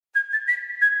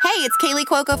Hey, it's Kaylee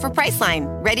Cuoco for Priceline.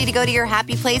 Ready to go to your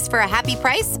happy place for a happy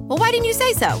price? Well, why didn't you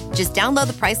say so? Just download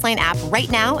the Priceline app right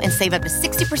now and save up to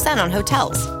 60% on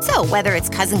hotels. So whether it's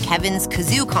Cousin Kevin's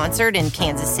Kazoo Concert in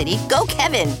Kansas City, go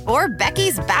Kevin, or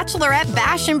Becky's Bachelorette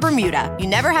Bash in Bermuda, you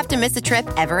never have to miss a trip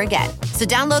ever again. So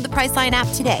download the Priceline app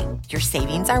today. Your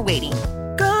savings are waiting.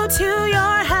 Go to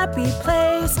your happy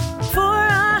place for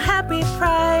a happy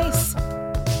price.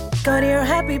 Go to your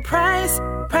happy price,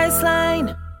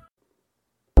 Priceline.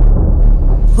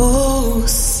 Oh,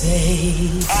 say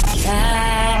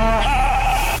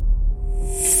that.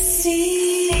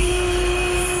 See.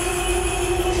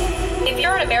 If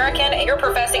you're an American and you're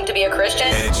professing to be a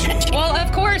Christian, well,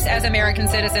 of course, as American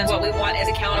citizens, what we want is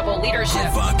accountable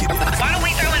leadership. Why don't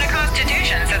we throw in a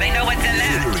constitution so they know what's in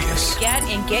that? Curious. Get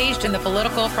engaged in the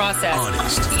political process.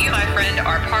 Honest. You, my friend,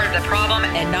 are part of the problem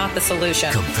and not the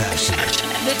solution. Compassionate.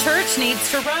 The church needs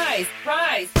to rise.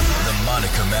 Rise. The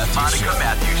Monica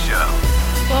Matthews Show.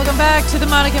 Welcome back to the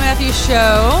Monica Matthews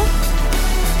Show.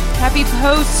 Happy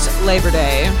post-Labor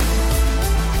Day.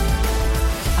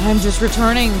 I'm just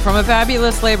returning from a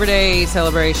fabulous Labor Day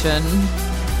celebration.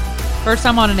 First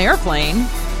time on an airplane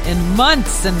in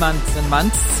months and months and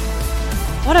months.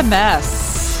 What a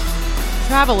mess.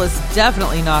 Travel is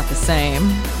definitely not the same,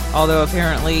 although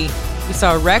apparently we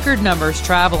saw record numbers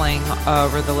traveling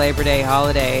over the Labor Day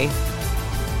holiday.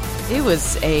 It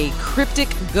was a cryptic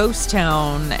ghost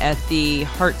town at the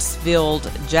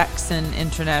Hartsfield-Jackson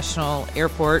International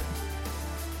Airport,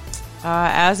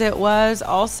 as it was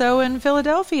also in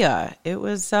Philadelphia. It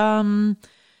was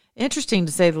interesting,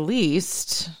 to say the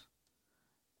least.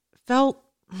 Felt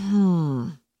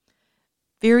very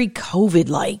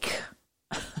COVID-like.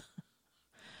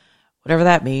 Whatever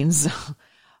that means.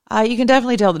 You can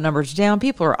definitely tell the numbers down.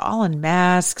 People are all in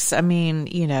masks. I mean,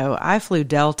 you know, I flew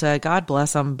Delta. God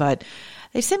bless them. But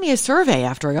they sent me a survey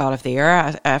after I got off the air,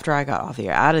 out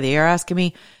of the air, asking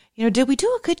me, you know, did we do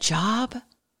a good job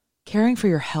caring for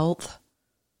your health?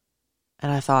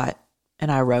 And I thought, and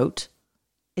I wrote,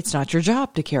 it's not your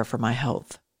job to care for my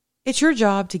health. It's your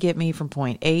job to get me from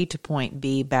point A to point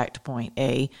B back to point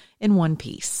A in one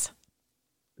piece.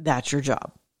 That's your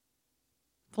job.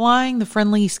 Flying the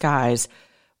friendly skies,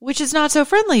 which is not so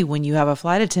friendly when you have a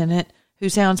flight attendant who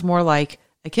sounds more like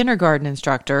a kindergarten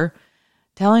instructor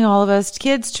telling all of us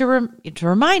kids to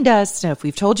remind us, if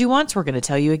we've told you once, we're going to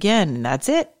tell you again. And that's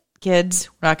it, kids.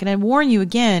 We're not going to warn you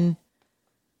again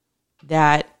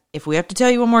that if we have to tell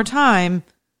you one more time,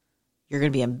 you're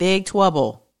going to be in big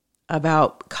trouble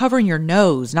about covering your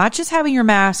nose, not just having your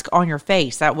mask on your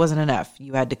face. That wasn't enough.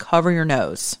 You had to cover your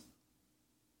nose.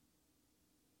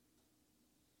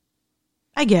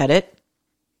 I get it,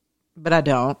 but I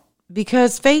don't,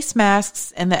 because face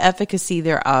masks and the efficacy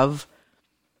thereof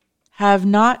have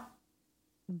not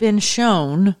been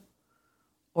shown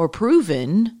or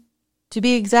proven to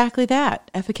be exactly that,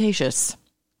 efficacious.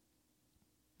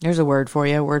 There's a word for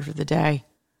you, a word for the day.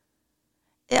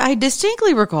 I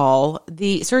distinctly recall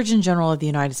the Surgeon General of the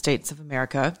United States of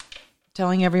America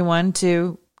telling everyone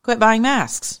to quit buying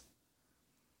masks.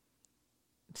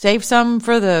 Save some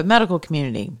for the medical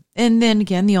community. And then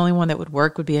again, the only one that would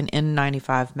work would be an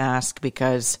N95 mask,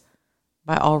 because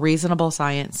by all reasonable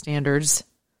science standards,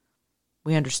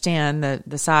 we understand that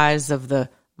the size of the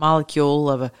molecule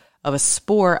of a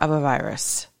spore of a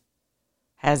virus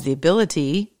has the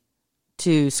ability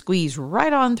to squeeze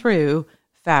right on through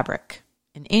fabric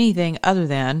and anything other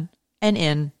than an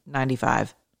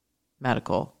N95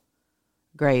 medical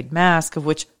grade mask, of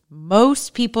which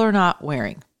most people are not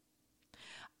wearing.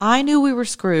 I knew we were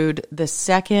screwed the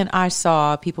second I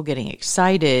saw people getting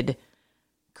excited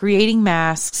creating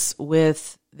masks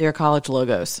with their college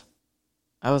logos.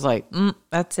 I was like,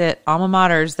 that's it. Alma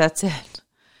maters, that's it.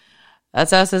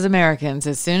 That's us as Americans.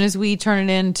 As soon as we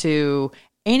turn it into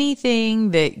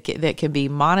anything that can be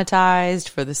monetized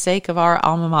for the sake of our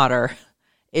alma mater,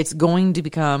 it's going to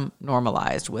become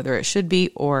normalized, whether it should be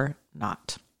or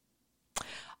not.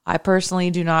 I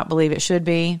personally do not believe it should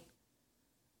be.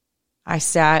 I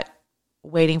sat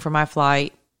waiting for my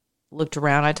flight, looked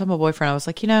around. I told my boyfriend, I was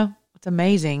like, what's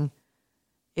amazing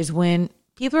is when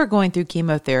people are going through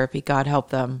chemotherapy, God help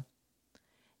them,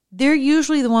 they're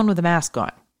usually the one with the mask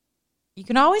on. You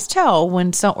can always tell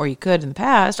or you could in the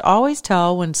past, always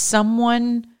tell when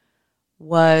someone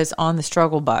was on the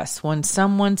struggle bus, when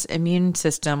someone's immune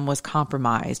system was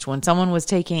compromised, when someone was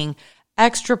taking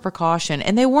extra precaution,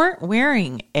 and they weren't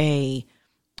wearing a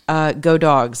Go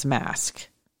Dogs mask.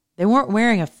 They weren't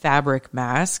wearing a fabric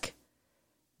mask.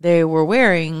 They were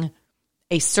wearing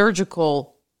a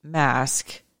surgical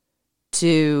mask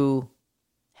to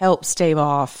help stave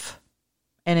off,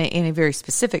 and a very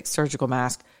specific surgical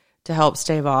mask to help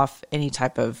stave off any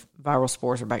type of viral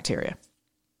spores or bacteria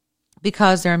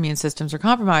because their immune systems are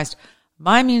compromised.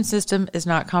 My immune system is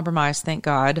not compromised, thank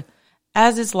God,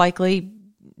 as is likely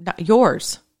not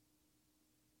yours.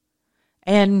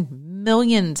 And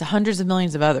millions, hundreds of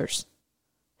millions of others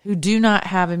who do not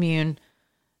have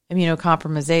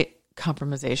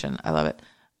immunocompromisation. I love it.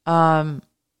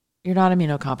 You're not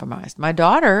immunocompromised. My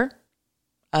daughter,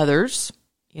 others,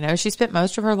 she spent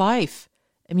most of her life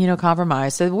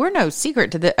immunocompromised. So we're no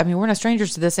secret to this. I mean, we're no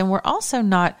strangers to this. And we're also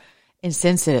not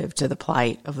insensitive to the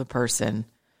plight of the person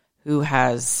who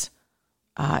has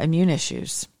immune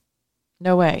issues.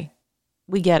 No way.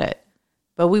 We get it.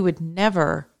 But we would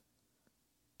never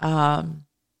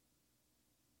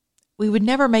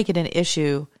make it an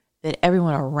issue that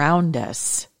everyone around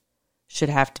us should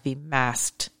have to be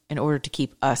masked in order to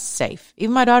keep us safe.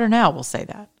 Even my daughter now will say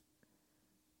that.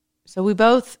 So we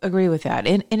both agree with that.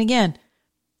 And again,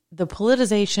 the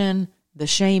politicization, the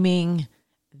shaming,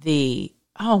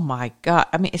 oh my God.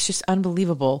 I mean, it's just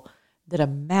unbelievable that a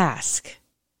mask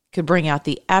could bring out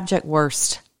the abject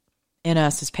worst in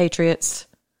us as patriots,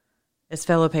 as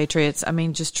fellow patriots. I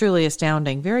mean, just truly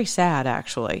astounding. Very sad,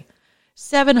 actually.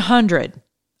 700.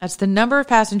 That's the number of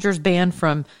passengers banned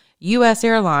from U.S.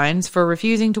 airlines for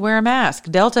refusing to wear a mask.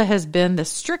 Delta has been the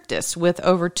strictest with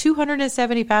over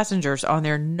 270 passengers on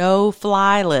their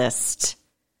no-fly list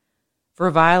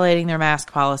for violating their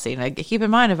mask policy. Now, keep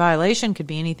in mind, a violation could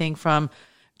be anything from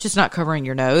just not covering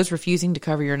your nose, refusing to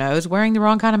cover your nose, wearing the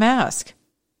wrong kind of mask,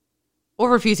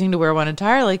 or refusing to wear one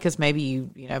entirely because maybe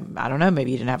I don't know,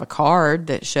 maybe you didn't have a card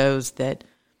that shows that.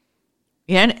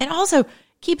 Yeah, and also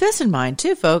keep this in mind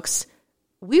too, folks.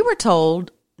 We were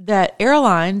told that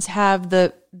airlines have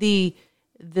the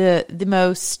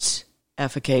most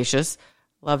efficacious,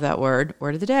 love that word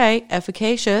of the day,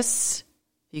 efficacious.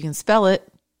 If you can spell it,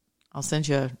 I'll send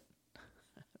you a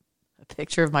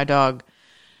picture of my dog.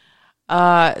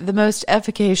 The most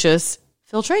efficacious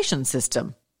filtration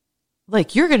system.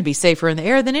 Like, you're going to be safer in the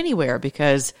air than anywhere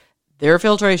because their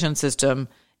filtration system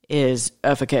is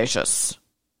efficacious.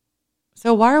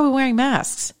 So why are we wearing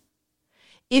masks?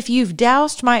 If you've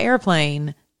doused my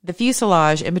airplane, the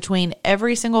fuselage in between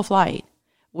every single flight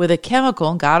with a chemical,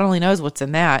 and God only knows what's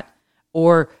in that,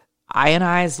 or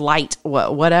ionized light,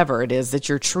 whatever it is that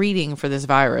you're treating for this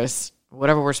virus,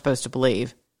 whatever we're supposed to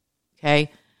believe,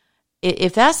 okay?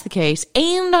 If that's the case,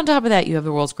 and on top of that, you have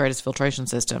the world's greatest filtration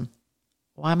system,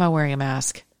 why am I wearing a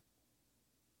mask?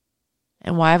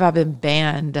 And why have I been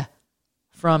banned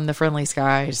from the friendly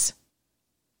skies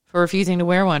for refusing to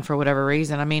wear one for whatever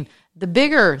reason? I mean, the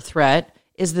bigger threat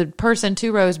is the person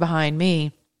 2 rows behind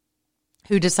me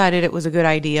who decided it was a good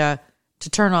idea to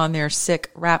turn on their sick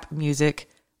rap music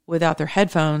without their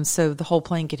headphones so the whole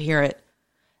plane could hear it,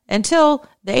 until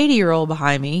the 80-year-old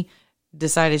behind me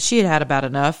decided she had had about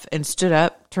enough and stood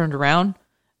up, turned around,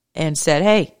 and said,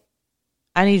 "Hey,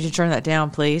 I need you to turn that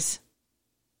down, please."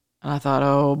 And I thought,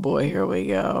 oh boy, here we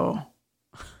go.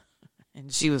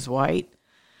 And she was white.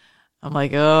 I'm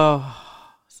like, oh,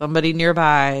 somebody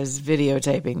nearby is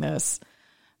videotaping this.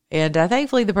 And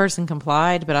thankfully the person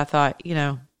complied, but I thought,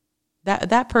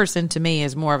 that person to me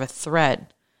is more of a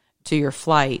threat to your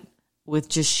flight with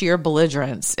just sheer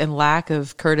belligerence and lack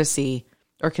of courtesy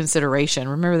or consideration.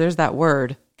 Remember, there's that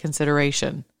word,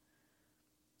 consideration.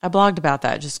 I blogged about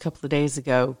that just a couple of days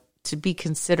ago, to be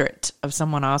considerate of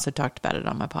someone. I also talked about it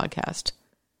on my podcast.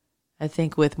 I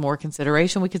think with more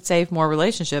consideration, we could save more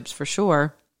relationships for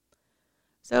sure.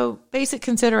 So basic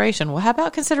consideration. Well, how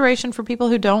about consideration for people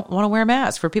who don't want to wear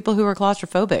masks, for people who are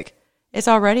claustrophobic? It's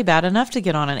already bad enough to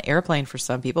get on an airplane for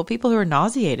some people who are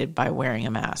nauseated by wearing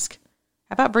a mask.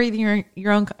 How about breathing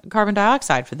your own carbon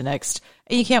dioxide for the next?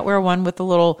 And you can't wear one with the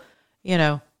little,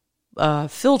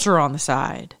 filter on the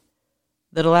side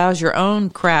that allows your own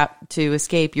crap to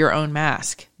escape your own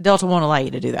mask. Delta won't allow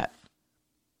you to do that.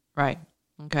 Right.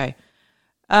 Okay.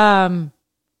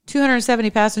 270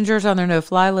 passengers on their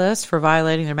no-fly list for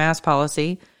violating their mask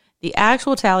policy. The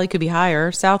actual tally could be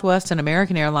higher. Southwest and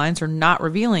American Airlines are not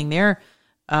revealing their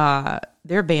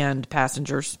banned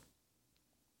passengers.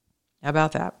 How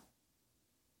about that?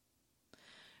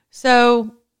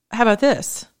 So, how about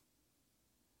this?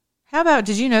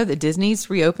 Did you know that Disney's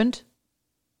reopened?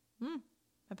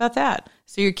 How about that?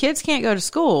 So your kids can't go to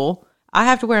school. I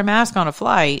have to wear a mask on a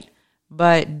flight,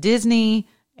 but Disney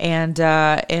and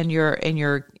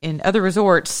other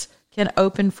resorts can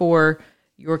open for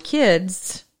your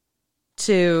kids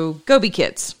to go be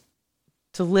kids,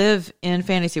 to live in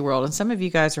Fantasy World. And some of you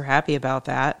guys are happy about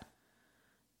that.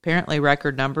 Apparently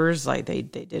record numbers, like they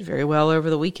did very well over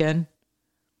the weekend.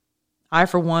 I,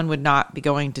 for one, would not be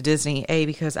going to Disney, A,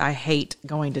 because I hate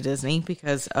going to Disney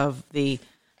because of the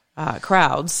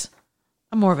crowds.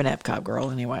 I'm more of an Epcot girl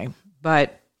anyway,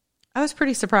 but I was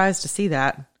pretty surprised to see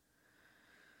that.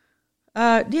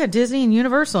 Disney and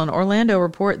Universal in Orlando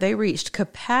report they reached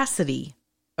capacity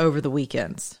over the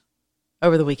weekend. I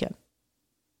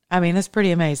mean, that's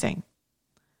pretty amazing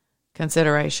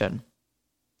consideration.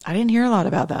 I didn't hear a lot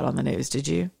about that on the news, did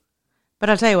you? But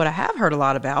I'll tell you what I have heard a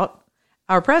lot about.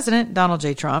 Our president, Donald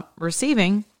J. Trump,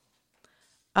 receiving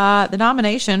the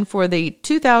nomination for the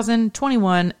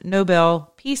 2021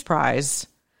 Nobel Peace Prize.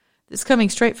 This is coming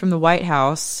straight from the White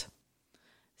House.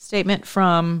 Statement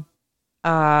from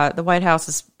the White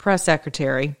House's press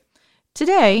secretary.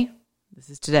 Today,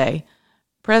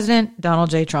 President Donald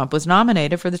J. Trump was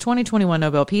nominated for the 2021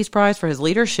 Nobel Peace Prize for his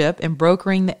leadership in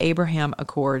brokering the Abraham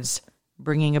Accords,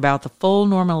 bringing about the full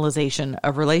normalization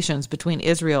of relations between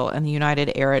Israel and the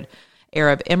United Arab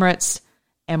Emirates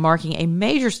and marking a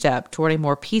major step toward a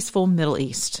more peaceful Middle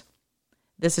East.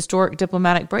 This historic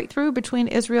diplomatic breakthrough between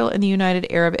Israel and the United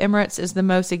Arab Emirates is the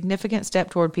most significant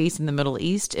step toward peace in the Middle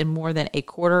East in more than a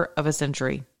quarter of a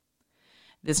century.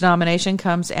 This nomination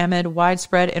comes amid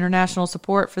widespread international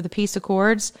support for the peace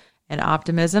accords and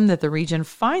optimism that the region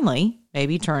finally may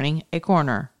be turning a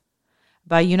corner.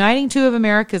 By uniting two of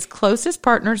America's closest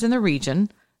partners in the region,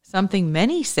 something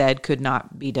many said could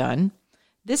not be done,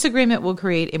 this agreement will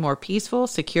create a more peaceful,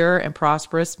 secure, and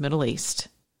prosperous Middle East.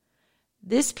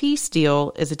 This peace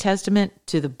deal is a testament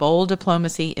to the bold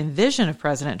diplomacy and vision of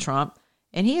President Trump,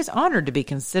 and he is honored to be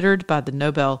considered by the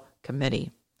Nobel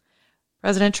Committee.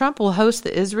 President Trump will host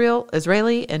the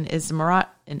Israeli and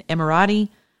Emirati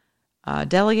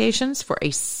delegations for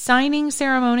a signing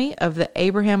ceremony of the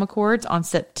Abraham Accords on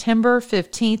September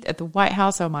 15th at the White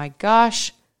House. Oh my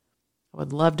gosh, I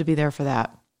would love to be there for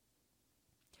that.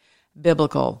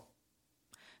 Biblical.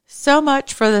 So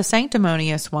much for the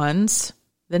sanctimonious ones,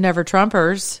 the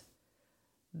never-Trumpers,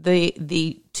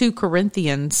 the 2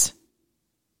 Corinthians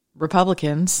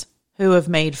Republicans who have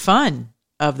made fun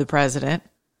of the president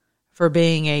for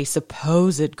being a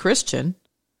supposed Christian,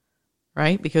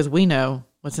 right? Because we know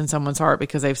what's in someone's heart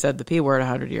because they've said the P word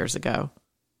 100 years ago,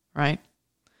 right?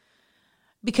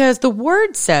 Because the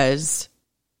word says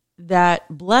that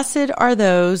blessed are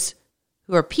those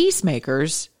who are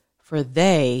peacemakers, for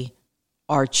they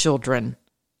are children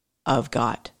of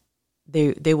God.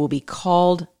 They will be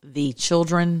called the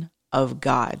children of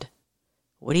God.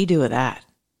 What do you do with that?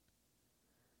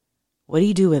 What do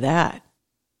you do with that?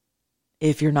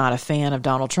 If you're not a fan of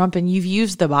Donald Trump and you've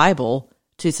used the Bible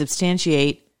to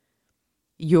substantiate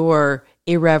your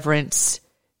irreverence,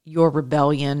 your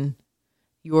rebellion,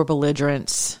 your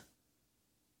belligerence,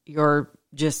 your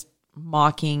just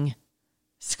mocking,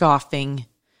 scoffing,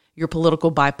 your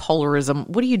political bipolarism,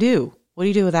 what do you do? What do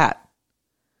you do with that?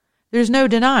 There's no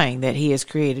denying that he has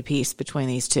created peace between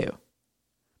these two,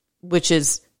 which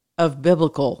is of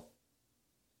biblical,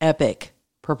 epic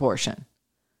proportion.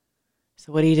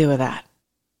 So what do you do with that?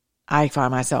 I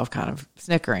find myself kind of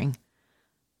snickering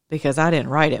because I didn't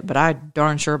write it, but I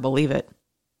darn sure believe it.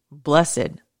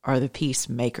 Blessed are the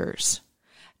peacemakers.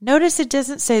 Notice it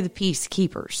doesn't say the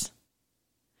peacekeepers.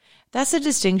 That's a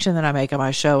distinction that I make on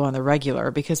my show on the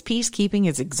regular because peacekeeping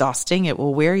is exhausting. It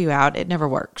will wear you out. It never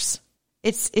works.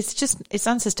 It's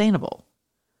unsustainable.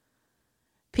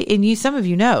 And some of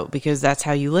you know, because that's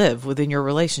how you live within your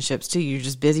relationships too. You're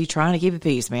just busy trying to keep the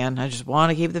peace, man. I just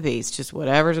want to keep the peace. Just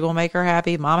whatever's going to make her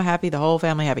happy, mama happy, the whole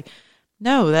family happy.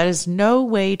 No, that is no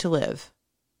way to live.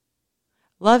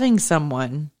 Loving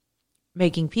someone,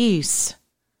 making peace,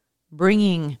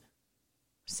 bringing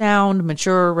sound,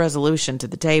 mature resolution to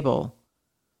the table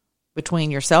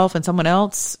between yourself and someone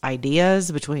else,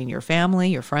 ideas between your family,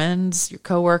 your friends, your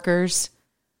coworkers.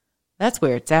 That's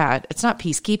where it's at. It's not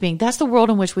peacekeeping. That's the world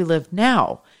in which we live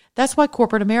now. That's why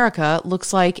corporate America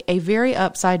looks like a very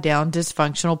upside down,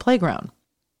 dysfunctional playground.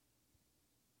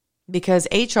 Because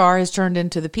HR has turned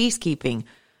into the peacekeeping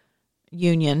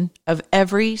union of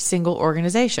every single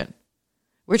organization.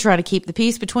 We're trying to keep the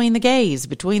peace between the gays,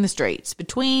 between the straights,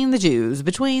 between the Jews,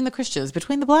 between the Christians,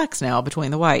 between the blacks now,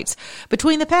 between the whites,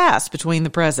 between the past, between the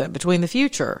present, between the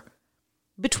future,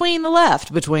 between the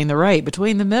left, between the right,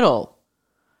 between the middle,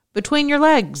 between your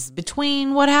legs,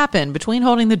 between what happened, between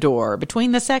holding the door,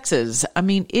 between the sexes. I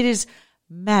mean, it is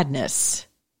madness.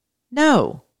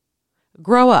 No.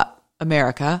 Grow up,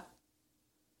 America.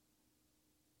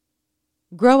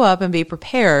 Grow up and be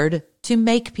prepared to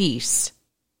make peace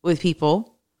with people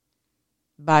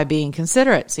by being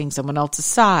considerate, seeing someone else's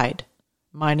side,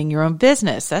 minding your own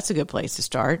business. That's a good place to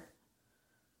start.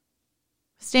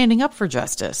 Standing up for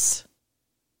justice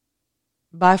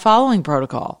by following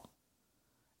protocol.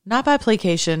 not by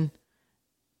placation,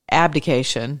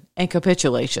 abdication, and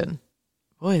capitulation.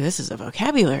 Boy, this is a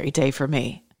vocabulary day for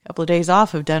me. A couple of days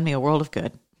off have done me a world of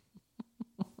good.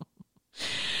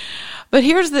 But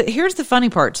here's the funny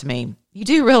part to me. You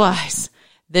do realize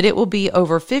that it will be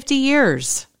over 50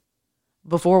 years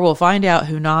before we'll find out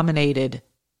who nominated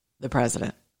the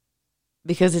president,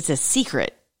 because it's a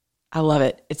secret. I love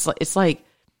it. It's like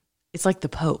the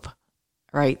Pope,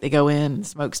 right? They go in,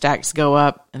 smokestacks go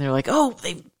up, and they're like, oh,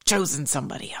 they've chosen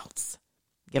somebody else.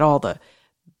 Get all the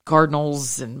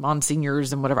cardinals and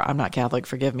monsignors and whatever. I'm not Catholic,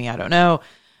 forgive me, I don't know.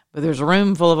 But there's a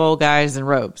room full of old guys in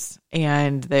robes,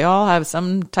 and they all have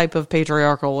some type of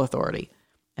patriarchal authority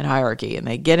and hierarchy. And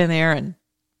they get in there, and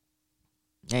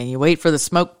you wait for the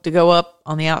smoke to go up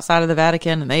on the outside of the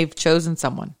Vatican, and they've chosen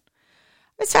someone.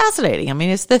 It's fascinating. I mean,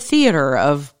 it's the theater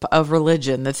of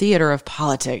religion, the theater of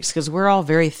politics, because we're all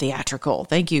very theatrical.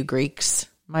 Thank you, Greeks,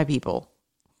 my people.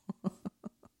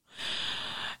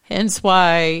 Hence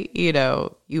why,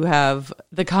 you have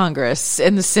the Congress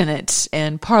and the Senate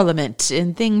and Parliament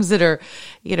and things that are,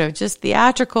 just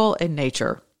theatrical in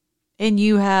nature. And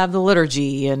you have the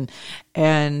liturgy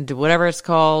and whatever it's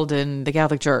called in the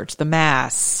Catholic Church, the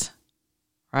Mass,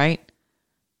 right?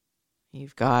 We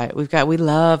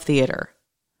love theater.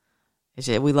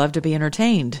 We love to be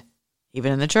entertained,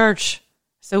 even in the church.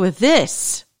 So with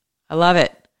this, I love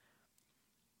it.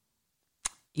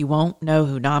 You won't know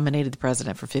who nominated the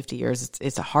president for 50 years.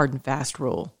 It's a hard and fast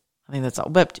rule. I think that's all.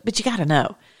 But you got to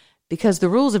know, because the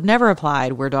rules have never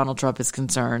applied where Donald Trump is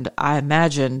concerned. I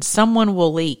imagine someone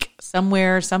will leak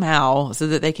somewhere, somehow, so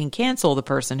that they can cancel the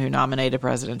person who nominated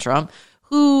President Trump,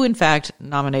 who, in fact,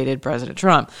 nominated President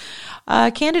Trump.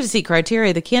 Candidacy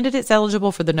criteria. The candidates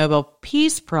eligible for the Nobel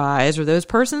Peace Prize are those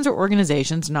persons or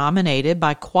organizations nominated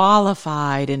by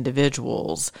qualified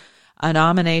individuals. A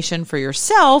nomination for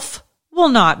yourself will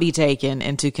not be taken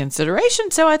into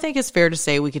consideration, so I think it's fair to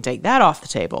say we can take that off the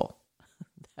table.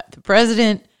 The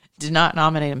president did not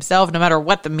nominate himself, no matter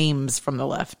what the memes from the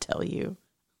left tell you.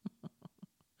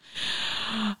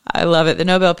 I love it. The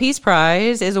Nobel Peace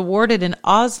Prize is awarded in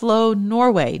Oslo,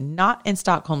 Norway, not in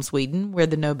Stockholm, Sweden, where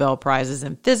the Nobel Prizes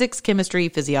in physics, chemistry,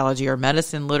 physiology, or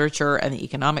medicine, literature, and the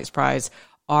economics prize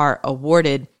are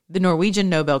awarded. The Norwegian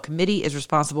Nobel Committee is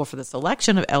responsible for the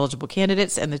selection of eligible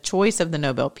candidates and the choice of the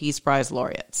Nobel Peace Prize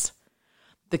laureates.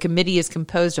 The committee is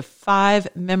composed of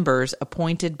 5 members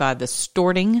appointed by the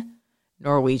Storting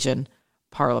Norwegian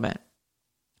Parliament.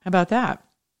 How about that?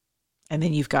 And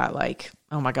then you've got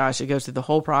oh my gosh, it goes through the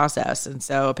whole process. And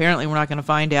so apparently we're not going to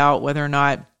find out whether or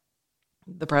not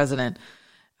the president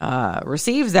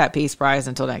receives that Peace Prize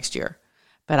until next year.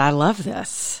 But I love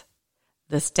this.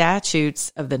 The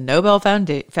statutes of the Nobel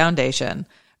Foundation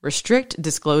restrict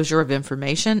disclosure of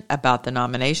information about the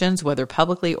nominations, whether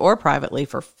publicly or privately,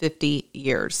 for 50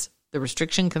 years. The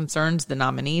restriction concerns the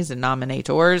nominees and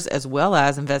nominators, as well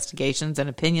as investigations and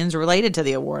opinions related to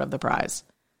the award of the prize.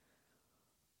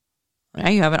 Now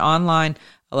you have an online,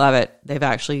 I love it. They've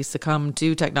actually succumbed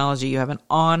to technology. You have an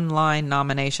online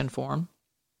nomination form.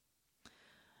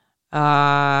 Where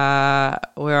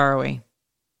are we?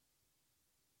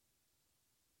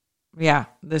 Yeah,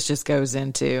 this just goes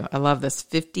into, I love this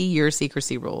 50-year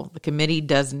secrecy rule. The committee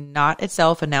does not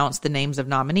itself announce the names of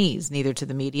nominees, neither to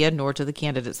the media nor to the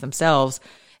candidates themselves,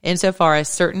 insofar as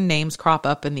certain names crop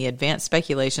up in the advanced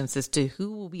speculations as to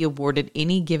who will be awarded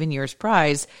any given year's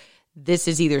prize. This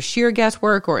is either sheer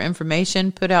guesswork or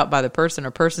information put out by the person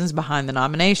or persons behind the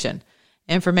nomination.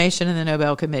 Information in the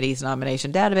Nobel Committee's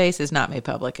nomination database is not made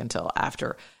public until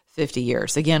after 50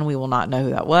 years. Again, we will not know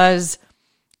who that was,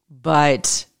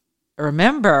 but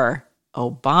remember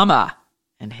Obama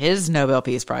and his Nobel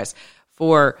Peace Prize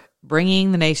for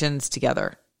bringing the nations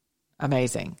together.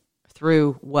 Amazing.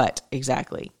 Through what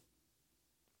exactly?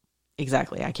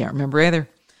 Exactly. I can't remember either.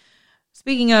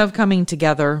 Speaking of coming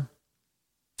together,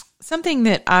 something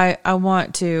that I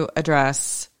want to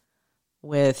address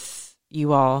with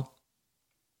you all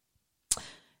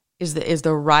is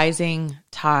the rising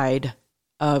tide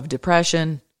of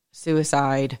depression,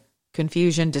 suicide,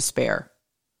 confusion, despair,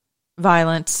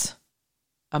 violence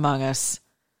among us.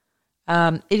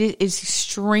 It is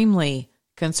extremely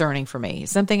concerning for me.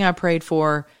 Something I prayed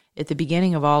for at the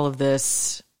beginning of all of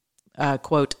this,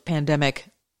 quote, pandemic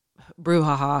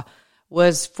brouhaha,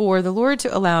 was for the Lord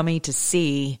to allow me to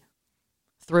see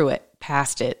through it,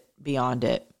 past it, beyond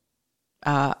it,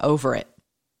 over it,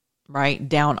 right?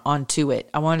 Down onto it.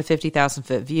 I wanted a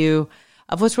 50,000-foot view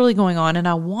of what's really going on, and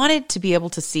I wanted to be able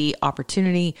to see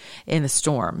opportunity in the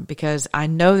storm, because I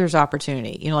know there's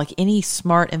opportunity. You know, like any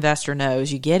smart investor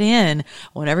knows, you get in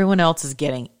when everyone else is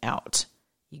getting out.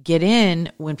 You get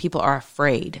in when people are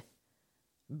afraid.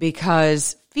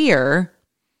 because fear,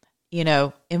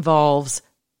 involves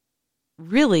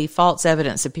really false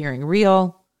evidence appearing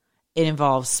real. It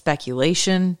involves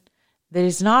speculation that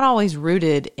is not always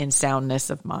rooted in soundness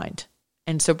of mind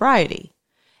and sobriety.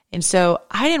 And so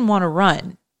I didn't want to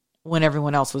run when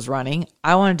everyone else was running.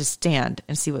 I wanted to stand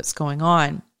and see what's going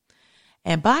on.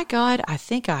 And by God, I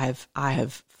think I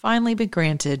have finally been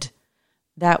granted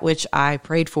that which I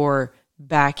prayed for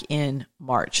back in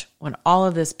March when all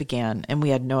of this began, and we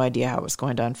had no idea how it was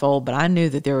going to unfold, but I knew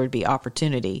that there would be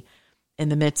opportunity in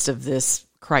the midst of this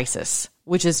crisis,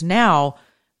 which is now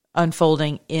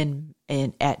unfolding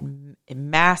at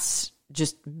mass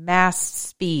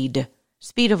speed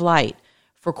of light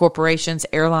for corporations,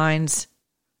 airlines.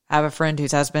 I have a friend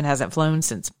whose husband hasn't flown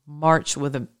since March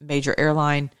with a major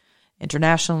airline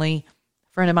internationally.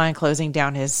 A friend of mine closing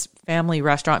down his family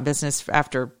restaurant business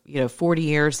after 40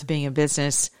 years of being in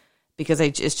business because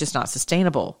it's just not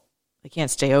sustainable. They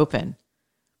can't stay open.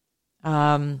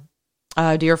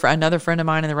 Another friend of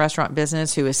mine in the restaurant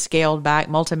business who has scaled back,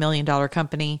 multi-million-dollar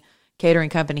company, catering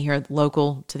company here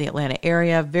local to the Atlanta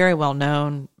area, very well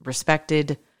known,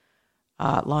 respected,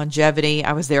 longevity.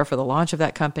 I was there for the launch of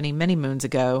that company many moons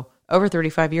ago, over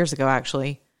 35 years ago,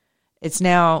 actually. It's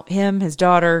now him, his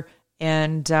daughter,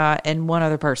 and one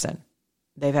other person.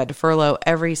 They've had to furlough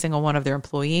every single one of their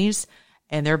employees,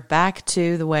 and they're back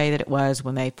to the way that it was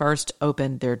when they first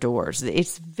opened their doors.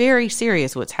 It's very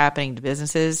serious what's happening to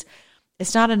businesses.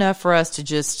 It's not enough for us to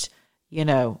just,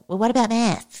 well, what about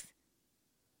masks?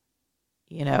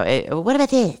 What about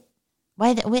this?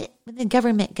 Why is the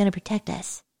government going to protect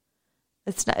us?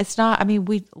 It's not,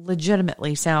 we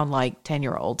legitimately sound like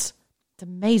 10-year-olds. It's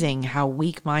amazing how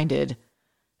weak-minded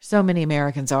so many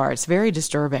Americans are. It's very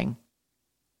disturbing.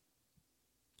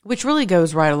 Which really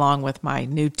goes right along with my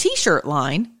new t-shirt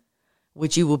line,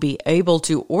 which you will be able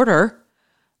to order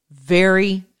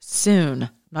very soon. I'm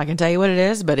not going to tell you what it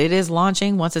is, but it is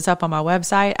launching. Once it's up on my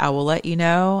website, I will let you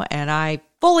know. And I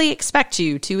fully expect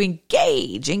you to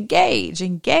engage, and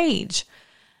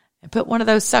put one of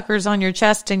those suckers on your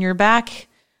chest and your back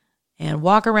and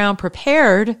walk around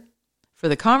prepared for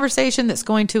the conversation that's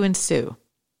going to ensue.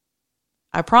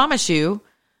 I promise you,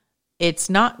 it's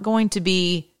not going to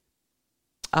be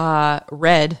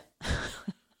red.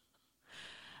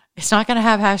 It's not going to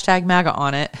have hashtag MAGA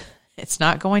on it. It's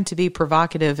not going to be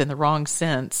provocative in the wrong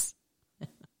sense.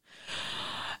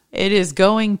 It is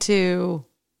going to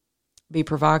be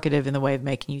provocative in the way of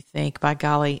making you think. By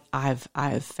golly, I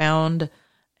have found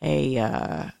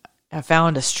a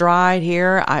stride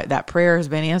here. That prayer has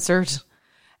been answered,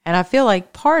 and I feel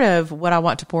like part of what I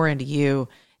want to pour into you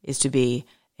is to be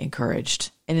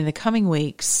encouraged. And in the coming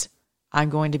weeks, I'm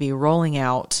going to be rolling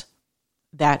out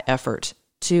that effort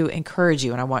to encourage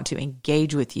you, and I want to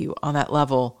engage with you on that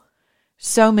level.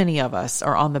 So many of us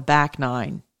are on the back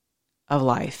nine of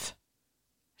life.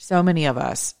 So many of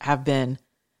us have been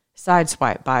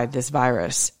sideswiped by this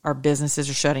virus. Our businesses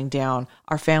are shutting down.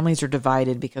 Our families are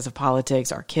divided because of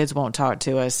politics. Our kids won't talk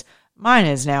to us. Mine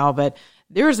is now, but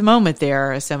there was a moment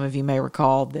there, as some of you may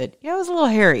recall, that it was a little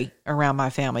hairy around my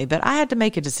family, but I had to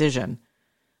make a decision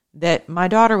that my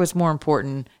daughter was more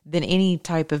important than any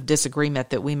type of disagreement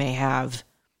that we may have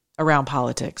around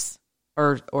politics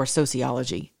or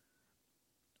sociology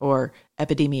or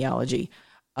epidemiology.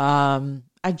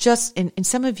 I just, and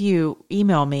some of you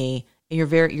email me and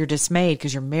you're dismayed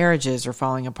because your marriages are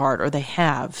falling apart, or they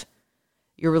have.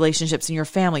 Your relationships in your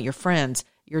family, your friends,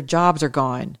 your jobs are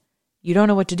gone. You don't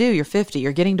know what to do. You're 50.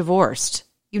 You're getting divorced.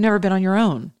 You've never been on your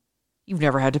own. You've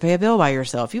never had to pay a bill by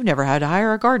yourself. You've never had to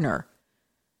hire a gardener.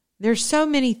 There's so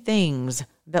many things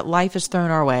that life has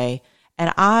thrown our way,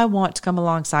 and I want to come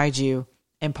alongside you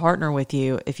and partner with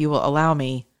you, if you will allow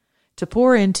me, to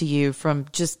pour into you from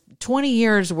just 20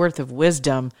 years worth of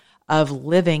wisdom of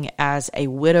living as a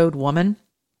widowed woman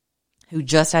who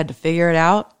just had to figure it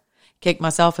out, kick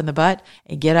myself in the butt,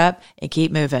 and get up and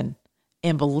keep moving,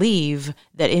 and believe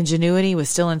that ingenuity was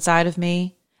still inside of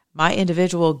me. My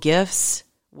individual gifts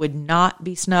would not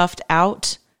be snuffed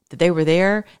out, that they were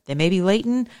there. They may be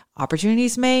latent.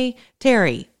 Opportunities may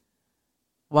tarry.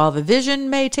 While the vision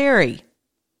may tarry,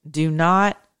 do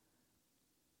not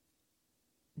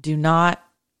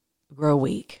grow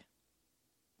weak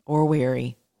or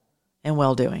weary in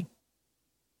well-doing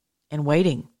and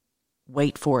waiting.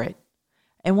 Wait for it.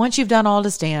 And once you've done all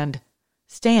to stand,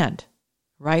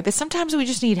 right? But sometimes we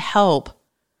just need help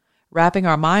wrapping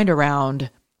our mind around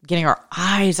getting our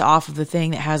eyes off of the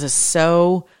thing that has us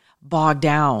so bogged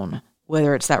down,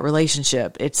 whether it's that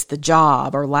relationship, it's the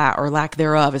job or lack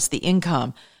thereof, it's the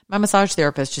income. My massage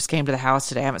therapist just came to the house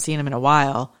today. I haven't seen him in a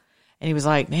while. And he was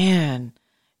like, man,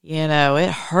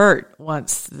 it hurt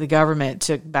once the government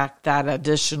took back that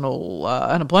additional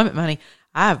unemployment money.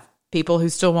 I have people who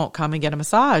still won't come and get a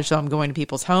massage, so I'm going to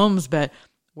people's homes, but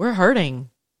we're hurting.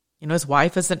 His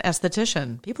wife is an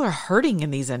esthetician. People are hurting in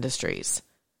these industries.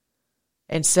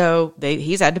 And so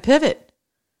he's had to pivot.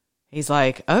 He's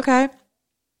like, okay,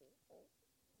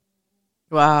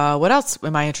 what else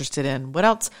am I interested in? What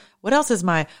else has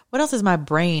my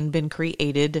brain been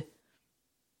created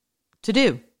to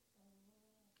do?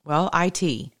 Well, IT.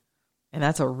 And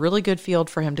that's a really good field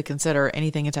for him to consider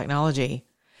anything in technology.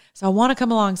 So I want to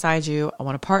come alongside you. I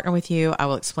want to partner with you. I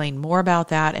will explain more about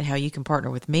that and how you can partner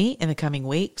with me in the coming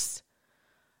weeks.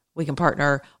 We can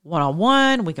partner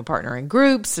one-on-one. We can partner in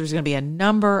groups. There's going to be a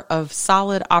number of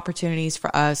solid opportunities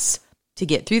for us to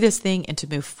get through this thing and to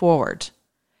move forward.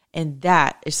 And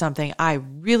that is something I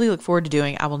really look forward to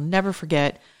doing. I will never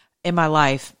forget in my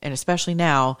life, and especially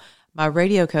now, my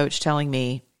radio coach telling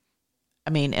me,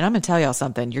 and I'm going to tell y'all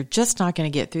something. You're just not going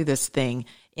to get through this thing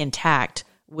intact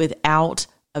without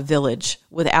a village,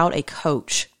 without a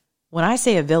coach. When I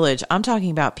say a village, I'm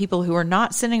talking about people who are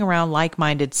not sitting around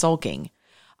like-minded sulking.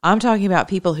 I'm talking about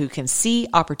people who can see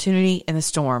opportunity in the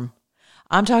storm.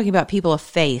 I'm talking about people of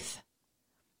faith.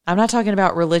 I'm not talking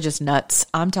about religious nuts.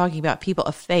 I'm talking about people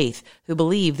of faith who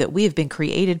believe that we have been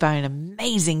created by an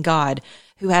amazing God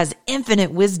who has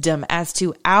infinite wisdom as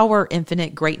to our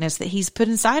infinite greatness that he's put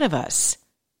inside of us.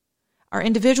 Our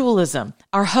individualism,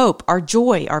 our hope, our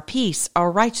joy, our peace,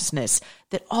 our righteousness,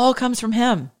 that all comes from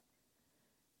him.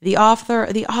 The author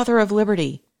of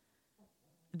liberty,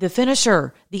 the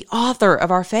finisher, the author of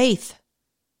our faith.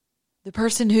 The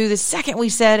person who the second we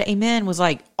said amen was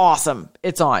like, awesome,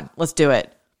 it's on, let's do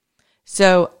it.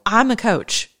 So I'm a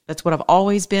coach. That's what I've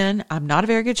always been. I'm not a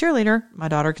very good cheerleader. My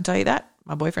daughter can tell you that.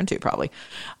 My boyfriend too, probably.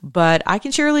 But I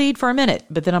can cheerlead for a minute.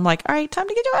 But then I'm like, all right, time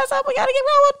to get your ass up. We got to get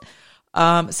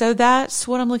rolling. So that's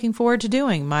what I'm looking forward to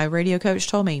doing. My radio coach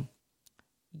told me,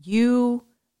 you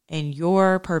and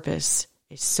your purpose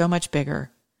is so much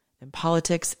bigger than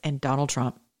politics and Donald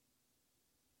Trump.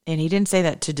 And he didn't say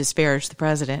that to disparage the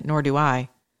president, nor do I.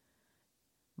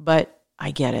 But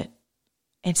I get it.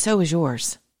 And so is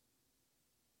yours.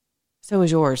 So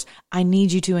is yours. I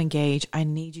need you to engage. I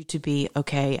need you to be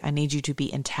okay. I need you to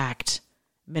be intact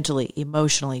mentally,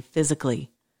 emotionally, physically,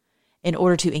 in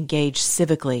order to engage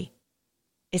civically.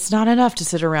 It's not enough to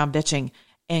sit around bitching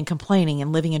and complaining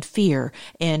and living in fear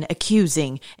and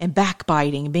accusing and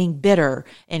backbiting and being bitter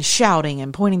and shouting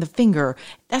and pointing the finger.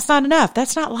 That's not enough.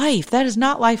 That's not life. That is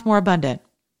not life more abundant.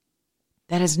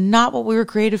 That is not what we were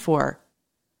created for.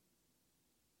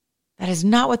 That is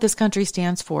not what this country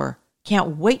stands for.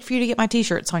 Can't wait for you to get my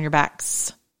t-shirts on your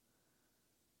backs.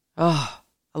 Oh,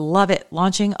 I love it.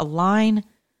 Launching a line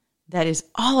that is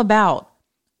all about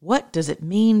what does it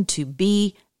mean to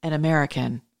be an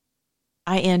American.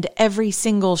 I end every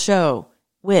single show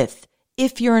with,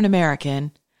 if you're an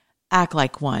American, act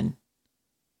like one.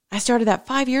 I started that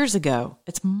 5 years ago.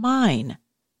 It's mine.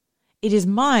 It is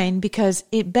mine because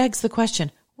it begs the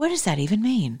question, what does that even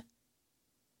mean?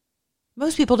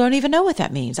 Most people don't even know what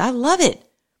that means. I love it.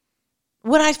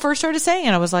 When I first started saying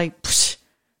it, I was like,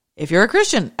 if you're a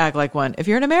Christian, act like one. If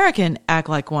you're an American, act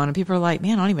like one. And people are like,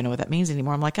 man, I don't even know what that means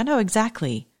anymore. I'm like, I know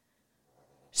exactly.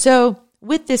 So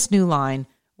with this new line,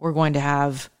 we're going to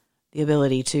have the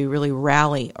ability to really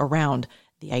rally around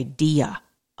the idea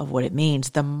of what it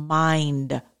means, the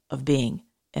mind of being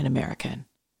an American.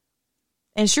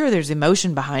 And sure, there's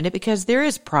emotion behind it because there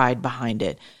is pride behind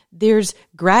it. There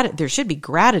should be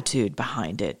gratitude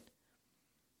behind it.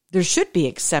 There should be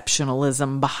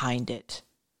exceptionalism behind it.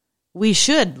 We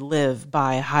should live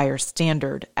by a higher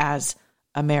standard as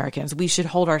Americans. We should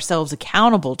hold ourselves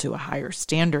accountable to a higher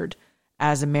standard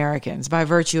as Americans by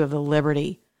virtue of the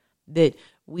liberty that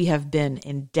we have been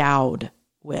endowed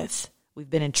with. We've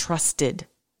been entrusted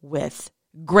with.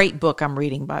 Great book I'm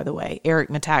reading, by the way. Eric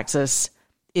Metaxas,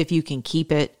 If You Can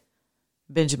Keep It.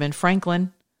 Benjamin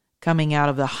Franklin, coming out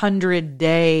of the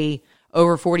 100-day,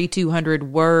 over 4,200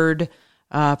 word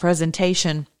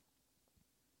presentation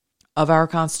of our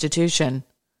Constitution.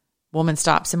 Woman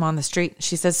stops him on the street.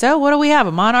 She says, so what do we have,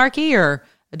 a monarchy or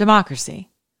a democracy?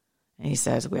 And he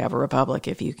says, we have a republic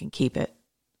if you can keep it.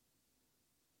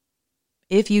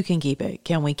 If you can keep it,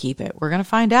 can we keep it? We're going to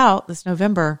find out this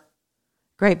November.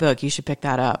 Great book. You should pick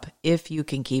that up. If You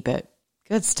Can Keep It.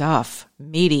 Good stuff.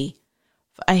 Meaty.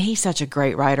 He's such a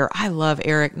great writer. I love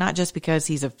Eric, not just because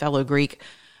he's a fellow Greek.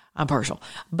 I'm partial.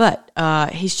 But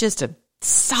he's just a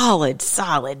solid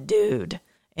dude.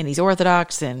 And he's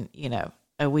Orthodox and,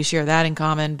 we share that in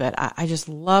common. But I just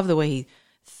love the way he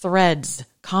threads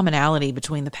commonality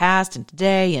between the past and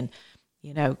today. And,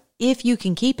 if you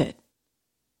can keep it.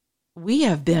 we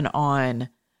have been on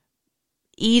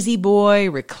easy boy,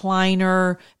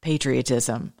 recliner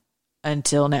patriotism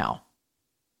until now.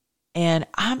 And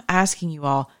I'm asking you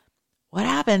all, what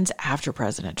happens after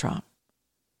President Trump?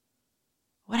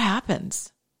 What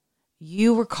happens?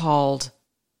 You were called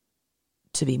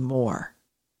to be more.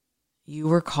 You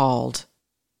were called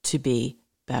to be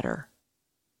better.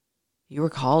 You were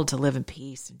called to live in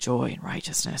peace and joy and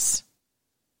righteousness.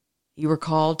 You were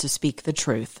called to speak the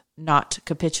truth, not to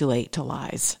capitulate to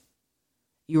lies.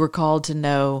 You were called to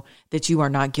know that you are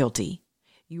not guilty.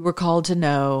 You were called to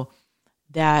know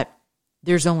that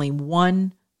there's only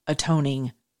one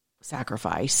atoning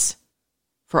sacrifice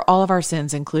for all of our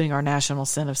sins, including our national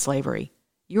sin of slavery.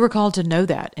 You were called to know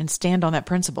that and stand on that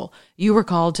principle. You were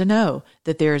called to know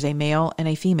that there is a male and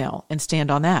a female and stand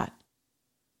on that.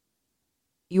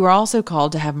 You are also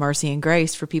called to have mercy and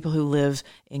grace for people who live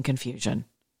in confusion.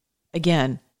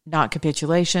 Again, not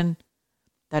capitulation.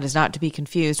 That is not to be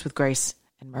confused with grace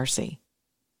and mercy.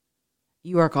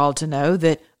 You are called to know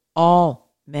that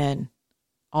all men,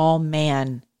 all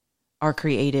man are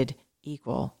created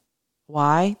equal.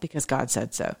 Why? Because God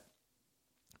said so.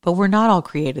 But we're not all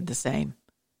created the same.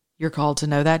 You're called to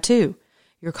know that too.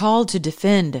 You're called to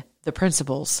defend the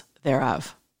principles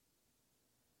thereof.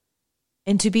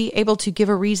 And to be able to give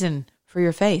a reason for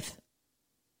your faith.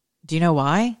 Do you know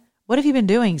why? What have you been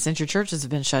doing since your churches have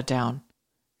been shut down?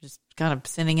 Just kind of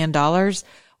sending in dollars?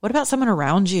 What about someone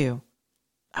around you?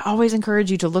 I always encourage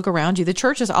you to look around you. The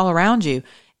church is all around you.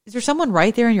 Is there someone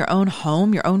right there in your own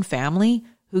home, your own family,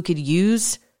 who could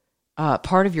use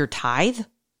part of your tithe?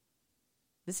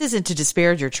 This isn't to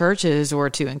disparage your churches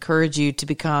or to encourage you to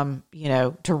become,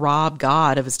 to rob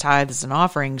God of his tithes and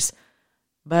offerings.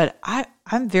 But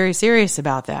I'm very serious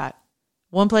about that.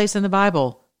 One place in the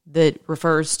Bible that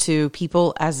refers to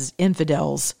people as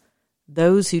infidels,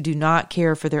 those who do not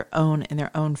care for their own and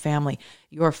their own family.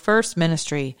 Your first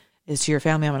ministry is to your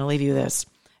family. I'm going to leave you with this.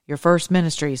 Your first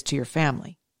ministry is to your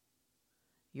family.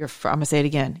 I'm going to say it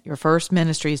again. Your first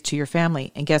ministry is to your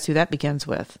family. And guess who that begins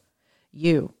with?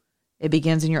 You. It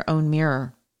begins in your own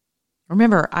mirror.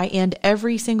 Remember, I end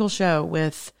every single show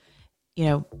with,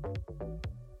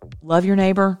 love your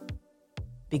neighbor,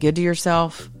 be good to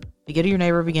yourself, be good to your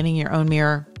neighbor, beginning in your own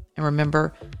mirror. And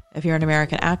remember, if you're an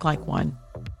American, act like one.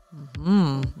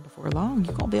 Before long,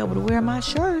 you're going to be able to wear my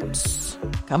shirts.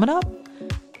 Coming up,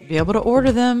 you'll be able to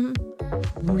order them.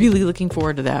 Really looking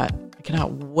forward to that. I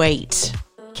cannot wait.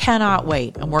 Cannot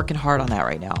wait. I'm working hard on that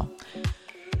right now.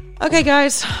 Okay,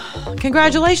 guys,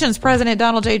 congratulations, President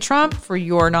Donald J. Trump, for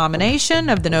your nomination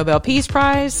of the Nobel Peace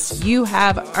Prize. You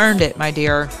have earned it, my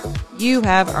dear. You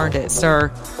have earned it,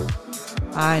 sir.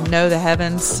 I know the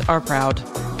heavens are proud,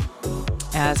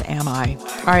 as am I.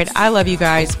 All right, I love you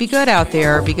guys. Be good out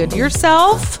there. Be good to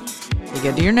yourself. Be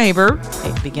good to your neighbor.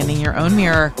 Beginning your own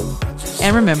mirror.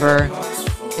 And remember,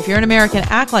 if you're an American,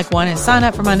 act like one and sign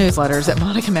up for my newsletters at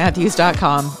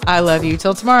monicamatthews.com. I love you.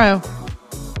 Till tomorrow.